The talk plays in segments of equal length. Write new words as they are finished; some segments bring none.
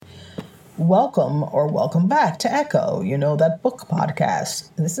Welcome or welcome back to Echo, that book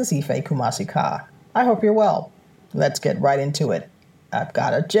podcast. This is Ife Kumasika. I hope you're well. Let's get right into it. I've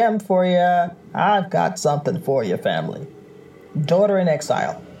got a gem for you. I've got something for you, family. Daughter in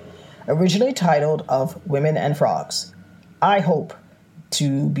Exile, originally titled Of Women and Frogs. I hope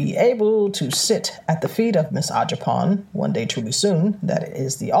to be able to sit at the feet of Miss Adjapon, one day truly soon, that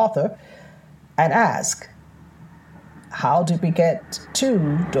is the author, and ask, how did we get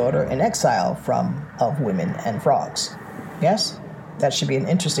to Daughter in Exile from Of Women and Frogs? Yes, that should be an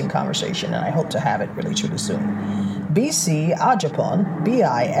interesting conversation, and I hope to have it really truly soon. Bisi Adjapon,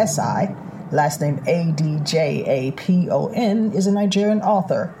 B-I-S-I, last name A-D-J-A-P-O-N, is a Nigerian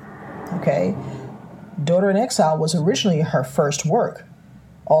author. Okay, Daughter in Exile was originally her first work,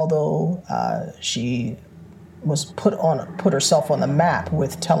 although she was put herself on the map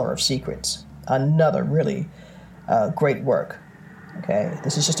with Teller of Secrets, another really great work. Okay,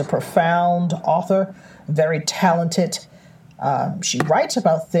 this is just a profound author, very talented. She writes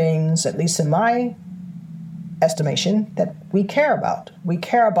about things, at least in my estimation, that we care about. We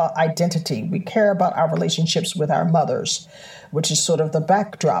care about identity. We care about our relationships with our mothers, which is sort of the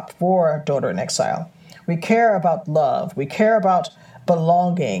backdrop for Daughter in Exile. We care about love. We care about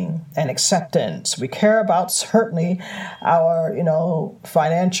belonging and acceptance. We care about certainly our,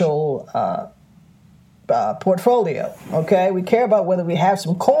 financial portfolio, okay? We care about whether we have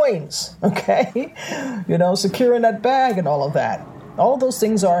some coins, okay? Securing that bag and all of that. All of those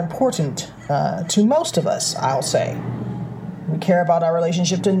things are important to most of us, I'll say. We care about our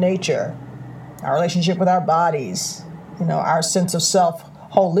relationship to nature, our relationship with our bodies, our sense of self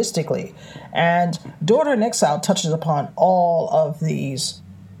holistically. And Daughter in Exile touches upon all of these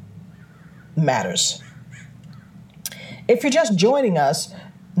matters. If you're just joining us,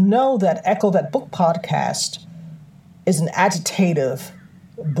 know that Echo That Book podcast is an agitative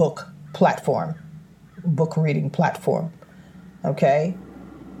book platform, book reading platform, okay?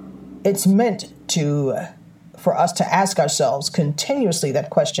 It's meant for us to ask ourselves continuously that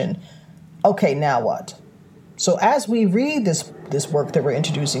question, okay, now what? So as we read this work that we're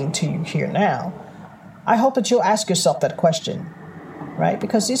introducing to you here now, I hope that you'll ask yourself that question, right?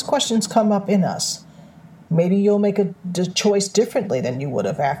 Because these questions come up in us. Maybe you'll make a choice differently than you would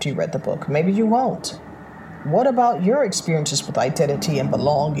have after you read the book. Maybe you won't. What about your experiences with identity and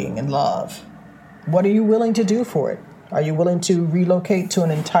belonging and love? What are you willing to do for it? Are you willing to relocate to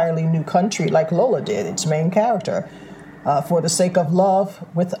an entirely new country like Lola did, its main character, for the sake of love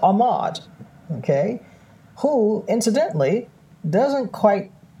with Armand, okay? Who, incidentally, doesn't quite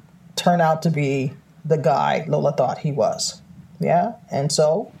turn out to be the guy Lola thought he was. Yeah? And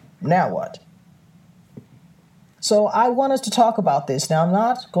so, now what? So I want us to talk about this. Now, I'm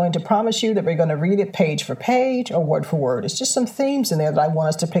not going to promise you that we're going to read it page for page or word for word. It's just some themes in there that I want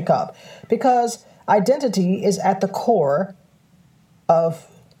us to pick up, because identity is at the core of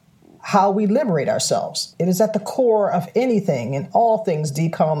how we liberate ourselves. It is at the core of anything and all things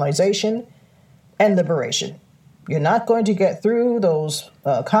decolonization and liberation. You're not going to get through those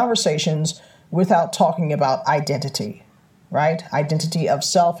conversations without talking about identity, right? Identity of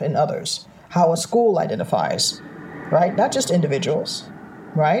self and others, how a school identifies, right? Not just individuals,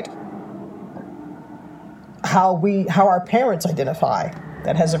 right? How our parents identify.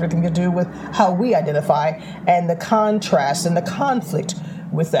 That has everything to do with how we identify and the contrast and the conflict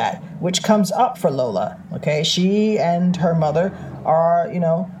with that, which comes up for Lola, okay? She and her mother are,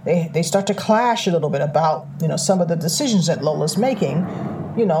 they start to clash a little bit about, some of the decisions that Lola's making,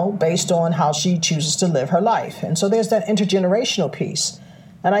 based on how she chooses to live her life. And so there's that intergenerational piece.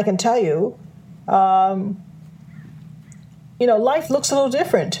 And I can tell you, life looks a little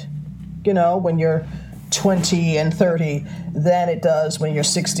different, when you're 20 and 30 than it does when you're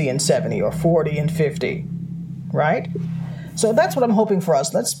 60 and 70 or 40 and 50, right? So that's what I'm hoping for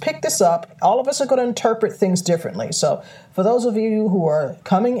us. Let's pick this up. All of us are going to interpret things differently. So for those of you who are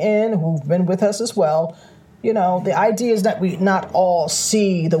coming in, who've been with us as well, the idea is that we not all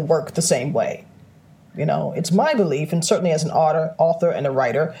see the work the same way. It's my belief, and certainly as an author and a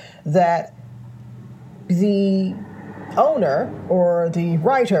writer, that the owner or the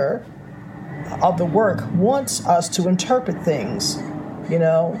writer of the work wants us to interpret things,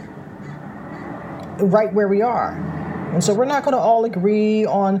 right where we are. And so we're not going to all agree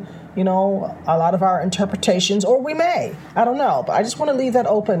on, a lot of our interpretations, or we may. I don't know. But I just want to leave that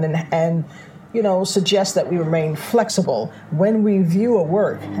open and suggest that we remain flexible when we view a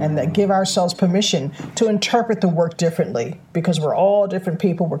work, and that give ourselves permission to interpret the work differently, because we're all different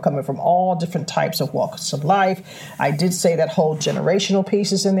people. We're coming from all different types of walks of life. I did say that whole generational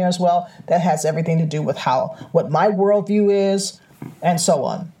piece is in there as well. That has everything to do with what my worldview is, and so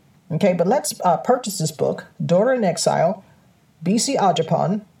on. Okay, but let's purchase this book, Daughter in Exile, Bisi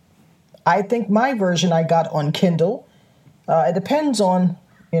Adjapon. I think my version I got on Kindle. It depends on,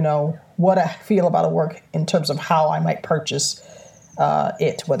 what I feel about a work in terms of how I might purchase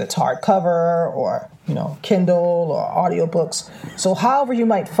it, whether it's hardcover or, Kindle or audiobooks. So however you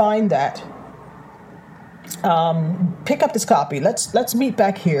might find that, pick up this copy. Let's meet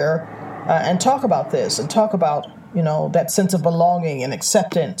back here and talk about this and talk about, that sense of belonging and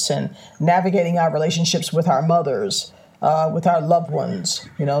acceptance and navigating our relationships with our mothers, with our loved ones,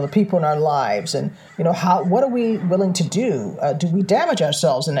 the people in our lives, and what are we willing to do? Do we damage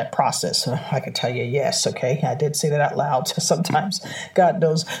ourselves in that process? I can tell you, yes. Okay, I did say that out loud. Sometimes, God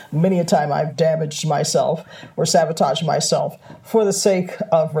knows, many a time I've damaged myself or sabotaged myself for the sake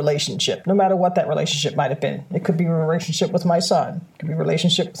of relationship, no matter what that relationship might have been. It could be a relationship with my son. It could be a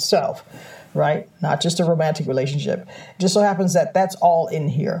relationship with self. Right? Not just a romantic relationship. It just so happens that that's all in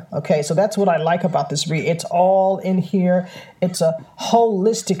here. Okay, so that's what I like about this read. It's all in here. It's a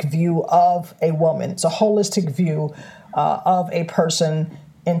holistic view of a woman. It's a holistic view of a person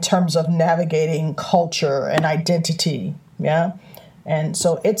in terms of navigating culture and identity. Yeah, and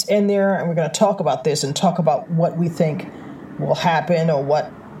so it's in there, and we're going to talk about this and talk about what we think will happen or what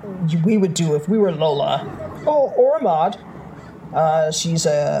we would do if we were Lola or Armand. She's,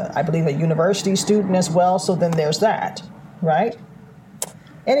 I believe, a university student as well. So then there's that, right?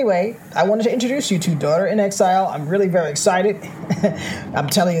 Anyway, I wanted to introduce you to Daughter in Exile. I'm really very excited. I'm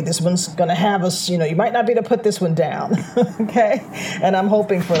telling you, this one's going to have us, you might not be able to put this one down, okay? And I'm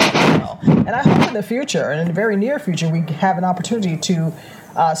hoping for that. And I hope in the future, and in the very near future, we have an opportunity to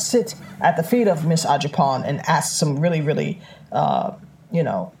sit at the feet of Miss Adjapon and ask some really, really,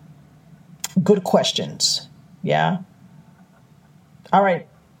 good questions. Yeah? All right.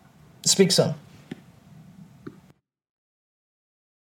 Speak soon.